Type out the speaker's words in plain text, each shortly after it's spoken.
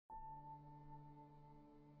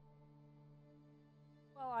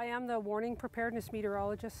Well, I am the warning preparedness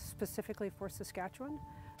meteorologist specifically for Saskatchewan.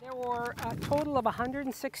 There were a total of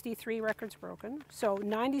 163 records broken, so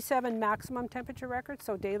 97 maximum temperature records,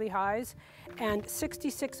 so daily highs, and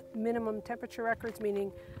 66 minimum temperature records,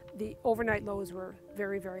 meaning the overnight lows were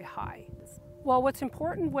very, very high. Well, what's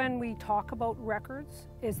important when we talk about records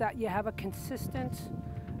is that you have a consistent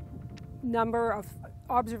number of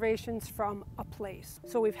observations from a place.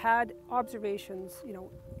 So we've had observations,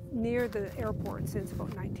 near the airport since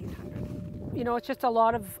about 1900. It's just a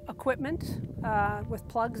lot of equipment with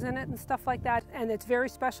plugs in it and stuff like that, and it's very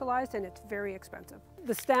specialized and it's very expensive.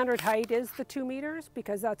 The standard height is the 2 meters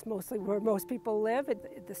because that's mostly where most people live.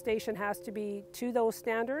 The station has to be to those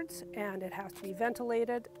standards, and it has to be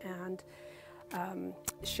ventilated and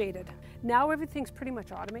shaded. Now everything's pretty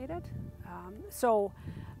much automated,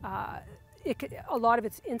 a lot of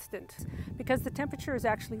it's instant because the temperature is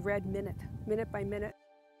actually read minute by minute.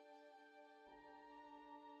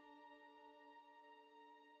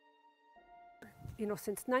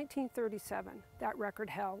 Since 1937, that record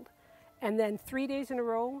held. And then 3 days in a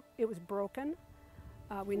row, it was broken.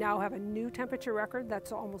 We now have a new temperature record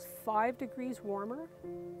that's almost 5 degrees warmer.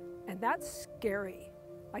 And that's scary.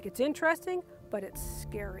 It's interesting, but it's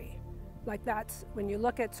scary. That's when you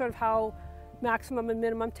look at sort of how maximum and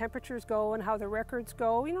minimum temperatures go and how the records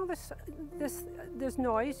go, there's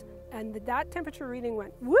noise. And that temperature reading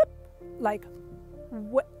went whoop,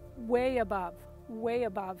 way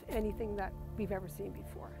above anything that we've ever seen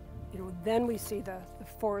before. Then we see the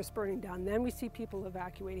forest burning down, then we see people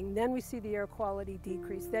evacuating, then we see the air quality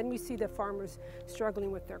decrease, then we see the farmers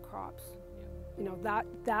struggling with their crops.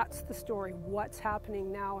 That's the story, what's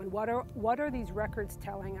happening now, and what are these records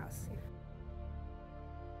telling us?